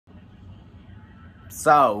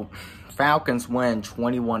So, Falcons win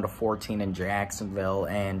 21-14 in Jacksonville,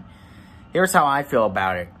 and here's how I feel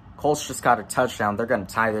about it. Colts just got a touchdown. They're going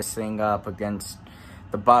to tie this thing up against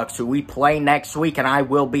the Bucs, who we play next week, and I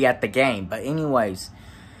will be at the game. But anyways,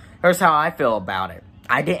 here's how I feel about it.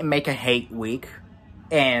 I didn't make a hate week,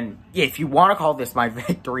 and if you want to call this my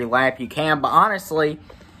victory lap, you can. But honestly,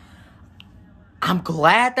 I'm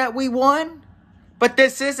glad that we won, but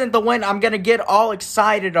this isn't the win I'm going to get all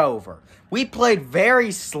excited over. We played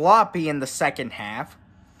very sloppy in the second half.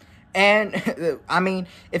 And, I mean,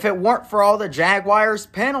 if it weren't for all the Jaguars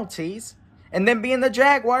penalties, and then being the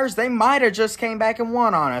Jaguars, they might have just came back and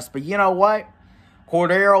won on us. But you know what?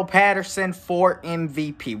 Cordero Patterson for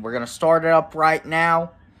MVP. We're going to start it up right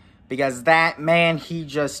now, because that man, he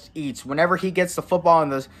just eats. Whenever he gets the football,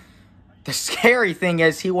 and the scary thing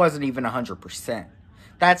is he wasn't even 100%.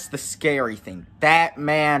 That's the scary thing. That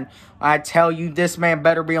man, I tell you, this man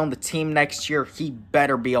better be on the team next year. He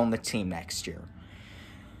better be on the team next year.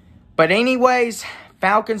 But anyways,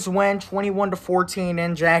 Falcons win 21-14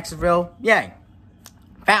 in Jacksonville. Yay.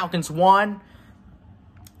 Falcons won.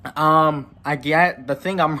 I get the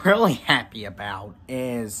thing I'm really happy about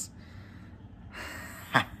is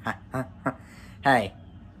hey,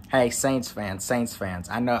 Saints fans.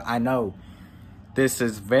 I know this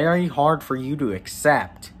is very hard for you to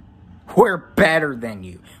accept. We're better than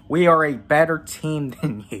you. We are a better team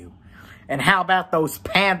than you. And how about those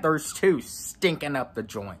Panthers too, stinking up the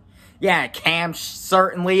joint? Yeah, Cam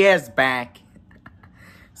certainly is back.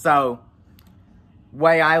 So,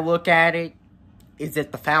 way I look at it is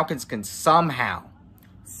if the Falcons can somehow,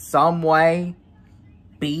 some way,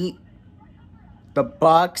 beat the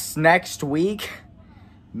Bucs next week,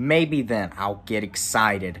 maybe then I'll get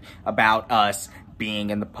excited about us being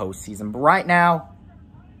in the postseason. But right now,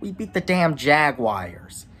 we beat the damn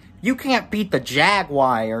Jaguars. You can't beat the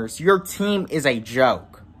Jaguars. Your team is a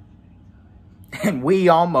joke. And we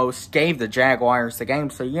almost gave the Jaguars the game.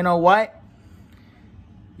 So you know what?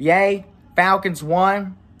 Yay, Falcons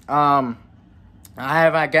won. I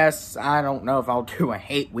guess, I don't know if I'll do a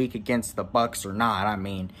hate week against the Bucs or not. I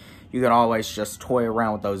mean, you can always just toy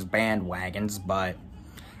around with those bandwagons. But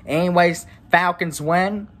anyways, Falcons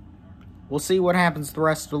win. We'll see what happens the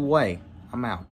rest of the way. I'm out.